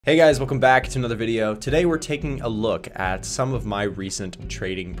Hey guys, welcome back to another video. Today we're taking a look at some of my recent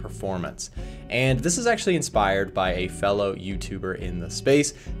trading performance. And this is actually inspired by a fellow YouTuber in the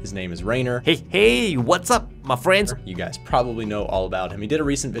space. His name is Rainer. Hey, what's up, my friends? You guys probably know all about him. He did a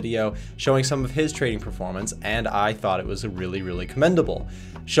recent video showing some of his trading performance, and I thought it was really commendable.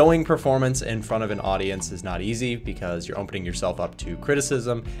 Showing performance in front of an audience is not easy because you're opening yourself up to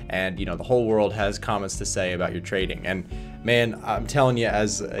criticism, and the whole world has comments to say about your trading. And man, I'm telling you,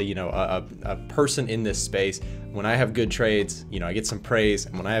 as a person in this space, when I have good trades, I get some praise,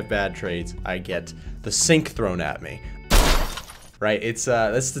 and when I have bad trades, I get the sink thrown at me. Right,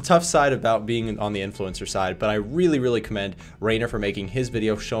 that's the tough side about being on the influencer side, but I really commend Rainer for making his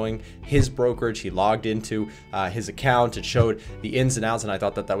video showing his brokerage. He logged into his account, it showed the ins and outs, and I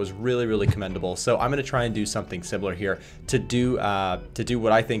thought that was really commendable. So I'm going to try and do something similar here to do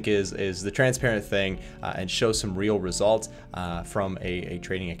what I think is the transparent thing and show some real results from a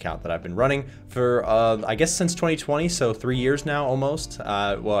trading account that I've been running for I guess since 2020, so 3 years now almost.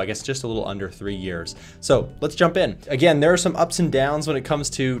 Well, I guess just a little under 3 years. So let's jump in. Again, there are some ups and downs when it comes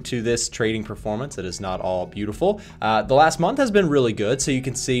to this trading performance. It is not all beautiful. The last month has been really good, so you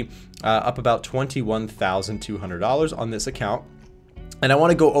can see up about $21,200 on this account. And I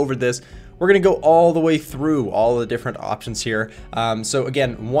want to go over this. We're going to go all the way through all the different options here. So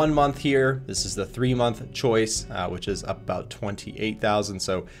again, 1 month here. This is the 3-month choice, which is up about 28,000.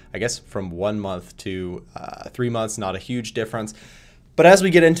 So I guess from 1 month to 3 months, not a huge difference. But as we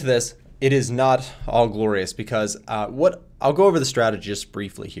get into this, it is not all glorious because I'll go over the strategy just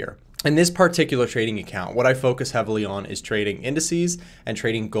briefly here. In this particular trading account, what I focus heavily on is trading indices and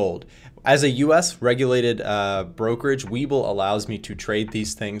trading gold. As a US regulated brokerage, Webull allows me to trade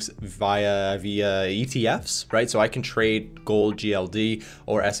these things via ETFs, right? So I can trade gold GLD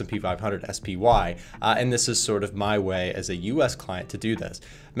or S&P 500 SPY, and this is sort of my way as a US client to do this.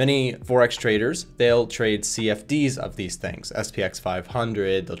 Many Forex traders, they'll trade CFDs of these things, SPX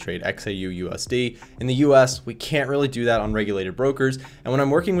 500, they'll trade XAU USD. In the US, we can't really do that on regulated brokers, and when I'm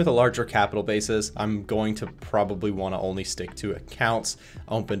working with a larger capital basis, I'm going to probably want to only stick to accounts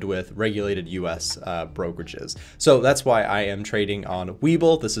opened with regulated US brokerages. So that's why I am trading on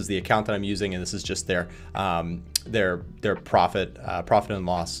Webull. This is the account that I'm using, and this is just their profit and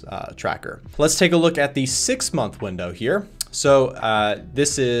loss tracker. Let's take a look at the 6-month window here. So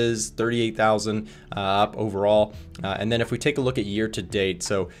this is 38,000 up overall. And then if we take a look at year to date,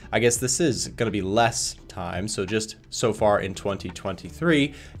 so I guess this is going to be less time. So just so far in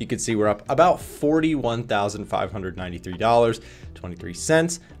 2023, you can see we're up about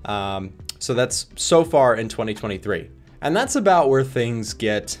 $41,593.23. So that's so far in 2023. And that's about where things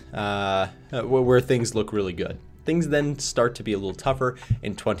get, where things look really good. Things then start to be a little tougher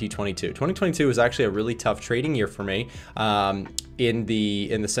in 2022. 2022 was actually a really tough trading year for me in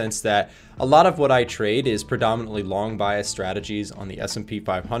the sense that a lot of what I trade is predominantly long bias strategies on the S&P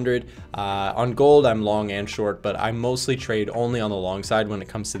 500. On gold, I'm long and short, but I mostly trade only on the long side when it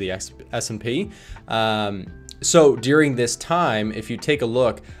comes to the S&P. So during this time, if you take a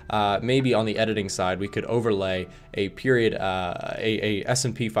look, maybe on the editing side, we could overlay a period, a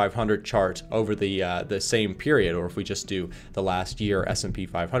S&P 500 chart over the same period, or if we just do the last year S&P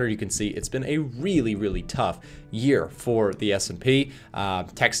 500, you can see it's been a really tough year for the S&P.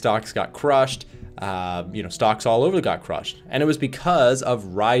 Tech stocks got crushed. Stocks all over got crushed. And it was because of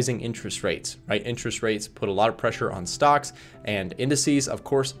rising interest rates, right? Interest rates put a lot of pressure on stocks, and indices, of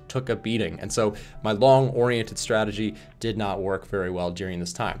course, took a beating. And so my long-oriented strategy did not work very well during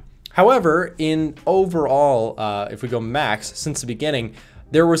this time. However, in overall, if we go max, since the beginning,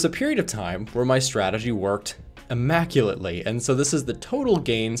 there was a period of time where my strategy worked immaculately. And so this is the total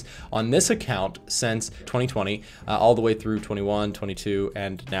gains on this account since 2020, all the way through 21, 22,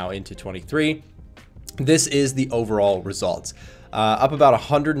 and now into 23. This is the overall results. Up about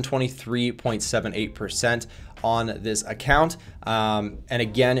 123.78% on this account. And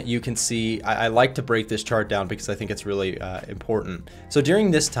again, you can see, I like to break this chart down because I think it's really important. So during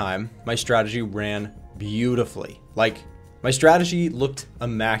this time, my strategy ran beautifully. Like, my strategy looked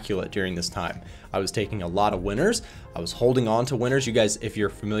immaculate during this time. I was taking a lot of winners. I was holding on to winners. You guys, if you're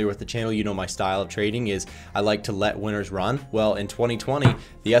familiar with the channel, you know my style of trading is I like to let winners run. Well, in 2020,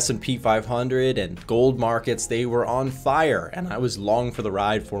 the S&P 500 and gold markets, they were on fire, and I was long for the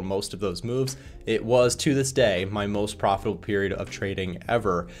ride for most of those moves. It was, to this day, my most profitable period of trading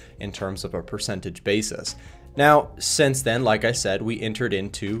ever in terms of a percentage basis. Now, since then, like I said, we entered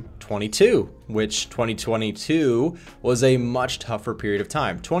into 22, which 2022 was a much tougher period of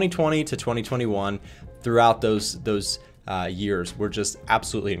time. 2020 to 2021, throughout those years were just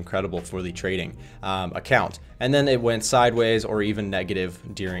absolutely incredible for the trading account. And then it went sideways or even negative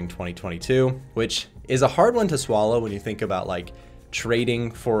during 2022, which is a hard one to swallow when you think about like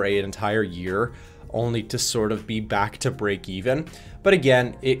trading for an entire year only to sort of be back to break even. But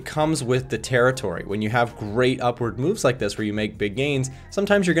again, it comes with the territory. When you have great upward moves like this where you make big gains,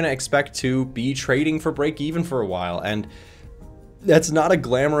 sometimes you're going to expect to be trading for break even for a while. And that's not a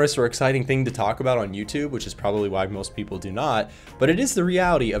glamorous or exciting thing to talk about on YouTube, which is probably why most people do not, but it is the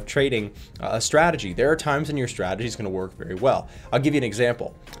reality of trading a strategy. There are times when your strategy is going to work very well. I'll give you an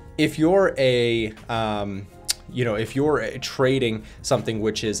example. If you're if you're trading something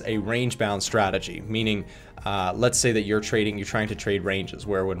which is a range bound strategy, meaning let's say that you're trying to trade ranges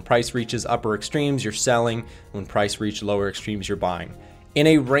where when price reaches upper extremes, you're selling, when price reaches lower extremes, you're buying. In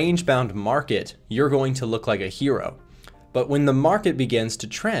a range bound market, you're going to look like a hero. But when the market begins to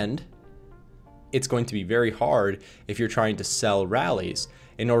trend, it's going to be very hard if you're trying to sell rallies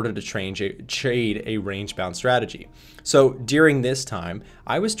in order to trade a range-bound strategy. So during this time,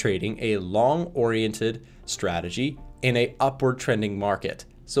 I was trading a long-oriented strategy in an upward trending market.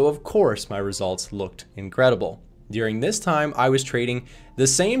 So of course, my results looked incredible. During this time, I was trading the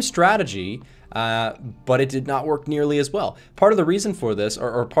same strategy, but it did not work nearly as well. Part of the reason for this,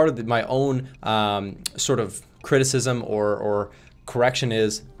 or part of my own sort of criticism or correction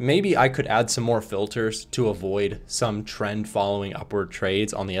is maybe I could add some more filters to avoid some trend following upward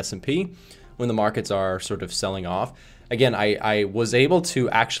trades on the S&P when the markets are sort of selling off. Again, I was able to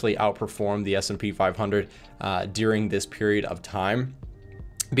actually outperform the S&P 500 during this period of time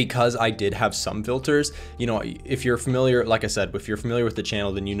because I did have some filters. You know, if you're familiar, like I said, if you're familiar with the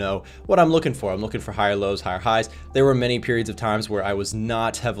channel, then you know what I'm looking for. I'm looking for higher lows, higher highs. There were many periods of times where I was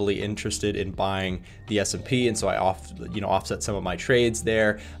not heavily interested in buying the S&P, and so I offset some of my trades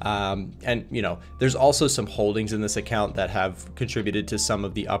there. And you know, there's also some holdings in this account that have contributed to some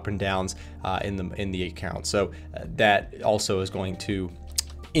of the up and downs in the account. So that also is going to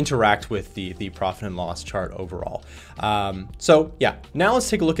interact with the profit and loss chart overall. So yeah, now let's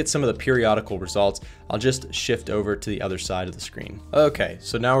take a look at some of the periodical results. I'll just shift over to the other side of the screen. Okay,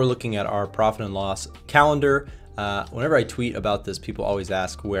 so now we're looking at our profit and loss calendar. Whenever I tweet about this, people always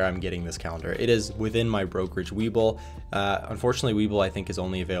ask where I'm getting this calendar. It is within my brokerage Webull. Unfortunately, Webull I think is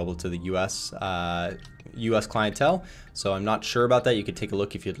only available to the US clientele, so I'm not sure about that. You could take a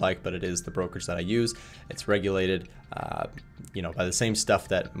look if you'd like, but it is the brokerage that I use. It's regulated, you know, by the same stuff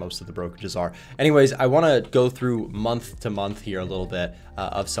that most of the brokerages are. Anyways, I want to go through month to month here a little bit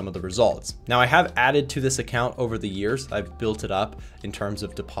of some of the results. Now, I have added to this account over the years. I've built it up in terms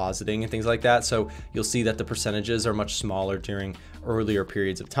of depositing and things like that, so you'll see that the percentages are much smaller during earlier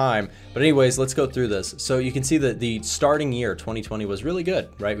periods of time. But anyways, let's go through this. So you can see that the starting year 2020 was really good,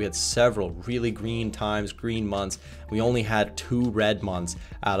 right? We had several really green times, green months. We only had 2 red months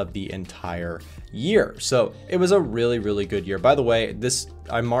out of the entire year. So it was a really, really good year. By the way,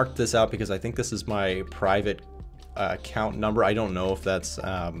 I marked this out because I think this is my private account number. I don't know if that's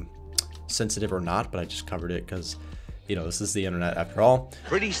sensitive or not, but I just covered it because, you know, this is the internet after all.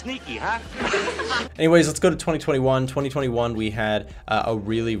 Pretty sneaky, huh? Anyways, let's go to 2021. 2021, we had a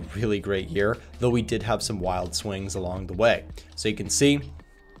really, really great year, though we did have some wild swings along the way. So you can see,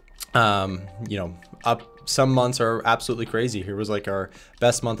 you know, some months are absolutely crazy. Here was like our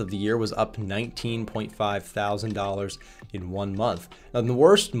best month of the year was up $19.5 thousand in 1 month. Now the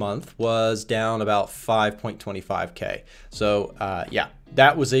worst month was down about 5.25K. So yeah,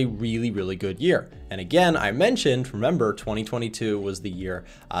 that was a really, really good year. And again, I mentioned, remember, 2022 was the year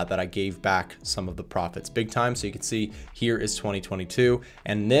that I gave back some of the profits big time. So you can see here is 2022.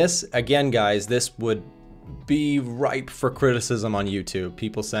 And this, again, guys, this would be ripe for criticism on YouTube.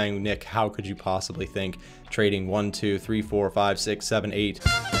 People saying, Nick, how could you possibly think trading 1, 2, 3, 4, 5, 6, 7, 8,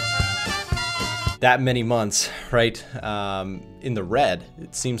 that many months, right, in the red?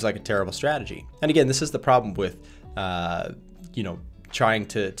 It seems like a terrible strategy. And again, this is the problem with, you know, trying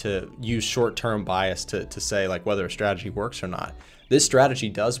to use short-term bias to say like whether a strategy works or not. This strategy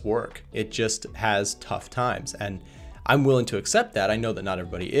does work. It just has tough times, and I'm willing to accept that. I know that not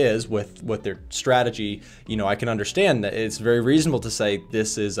everybody is with their strategy. You know, I can understand that it's very reasonable to say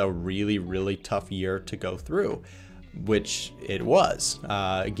this is a really, really tough year to go through, which it was.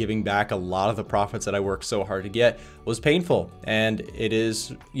 Giving back a lot of the profits that I worked so hard to get was painful. And it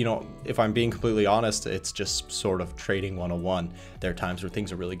is, you know, if I'm being completely honest, it's just sort of trading 101. There are times where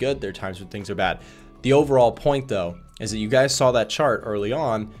things are really good. There are times where things are bad. The overall point, though, is that you guys saw that chart early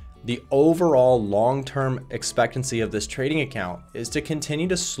on. The overall long-term expectancy of this trading account is to continue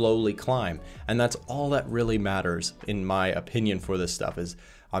to slowly climb. And that's all that really matters, in my opinion, for this stuff. Is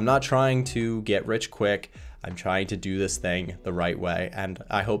I'm not trying to get rich quick. I'm trying to do this thing the right way. And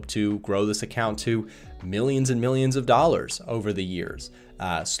I hope to grow this account to millions and millions of dollars over the years.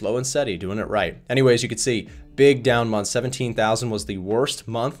 Slow and steady, doing it right. Anyways, you can see big down month. 17,000 was the worst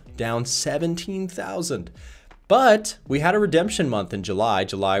month, down 17,000. But we had a redemption month in July.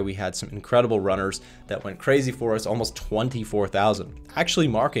 July, we had some incredible runners that went crazy for us, almost 24,000, actually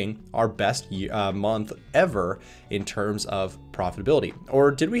marking our best month ever in terms of profitability. Or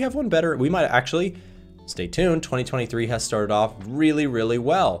did we have one better? We might actually, stay tuned, 2023 has started off really, really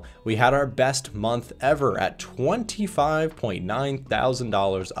well. We had our best month ever at $25.9 thousand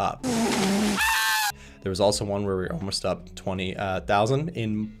up. There was also one where we were almost up 20,000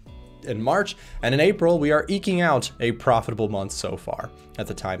 in March, and in April we are eking out a profitable month so far at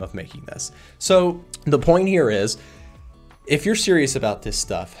the time of making this. So the point here is, if you're serious about this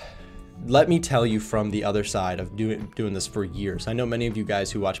stuff, let me tell you from the other side of doing this for years. I know many of you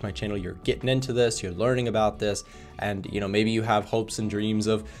guys who watch my channel, you're getting into this, you're learning about this, and maybe you have hopes and dreams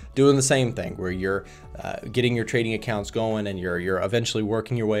of doing the same thing, where you're getting your trading accounts going and you're eventually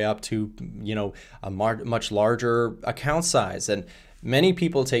working your way up to a much larger account size. And many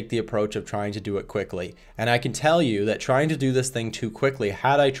people take the approach of trying to do it quickly. And I can tell you that trying to do this thing too quickly,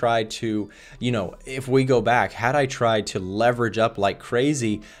 had I tried to, if we go back, had I tried to leverage up like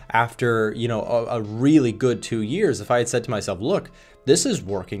crazy after, a really good 2 years, if I had said to myself, look, this is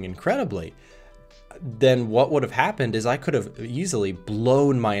working incredibly, then what would have happened is I could have easily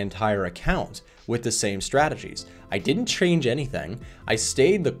blown my entire account with the same strategies. I didn't change anything. I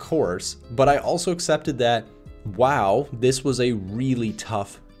stayed the course, but I also accepted that, wow, this was a really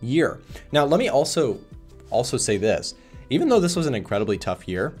tough year. Now, let me also say this. Even though this was an incredibly tough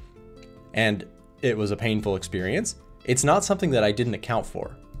year and it was a painful experience, it's not something that I didn't account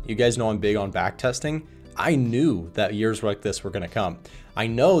for. You guys know I'm big on back testing. I knew that years like this were going to come. I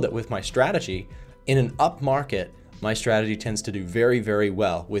know that with my strategy, in an up market, my strategy tends to do very, very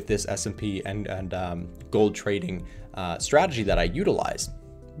well with this S&P and gold trading strategy that I utilize.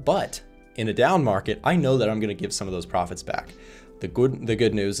 But in a down market, I know that I'm going to give some of those profits back. The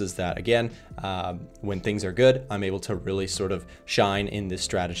good news is that, again, when things are good, I'm able to really sort of shine in this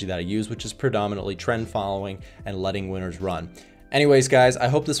strategy that I use, which is predominantly trend following and letting winners run. Anyways, guys, I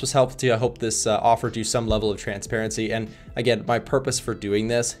hope this was helpful to you. I hope this offered you some level of transparency. And again, my purpose for doing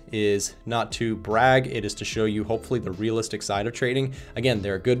this is not to brag. It is to show you hopefully the realistic side of trading. Again,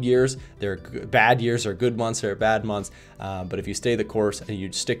 there are good years, there are bad years, there are good months, there are bad months. But if you stay the course and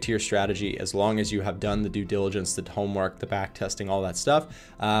you stick to your strategy, as long as you have done the due diligence, the homework, the back testing, all that stuff,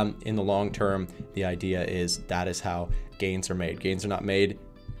 in the long term, the idea is that is how gains are made. Gains are not made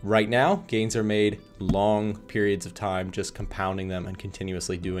right now. Gains are made long periods of time, just compounding them and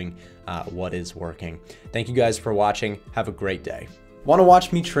continuously doing what is working. Thank you guys for watching. Have a great day. Want to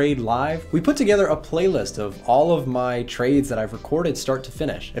watch me trade live? We put together a playlist of all of my trades that I've recorded start to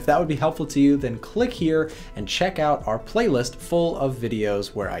finish. If that would be helpful to you, then click here and check out our playlist full of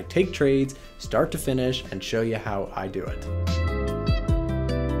videos where I take trades start to finish and show you how I do it.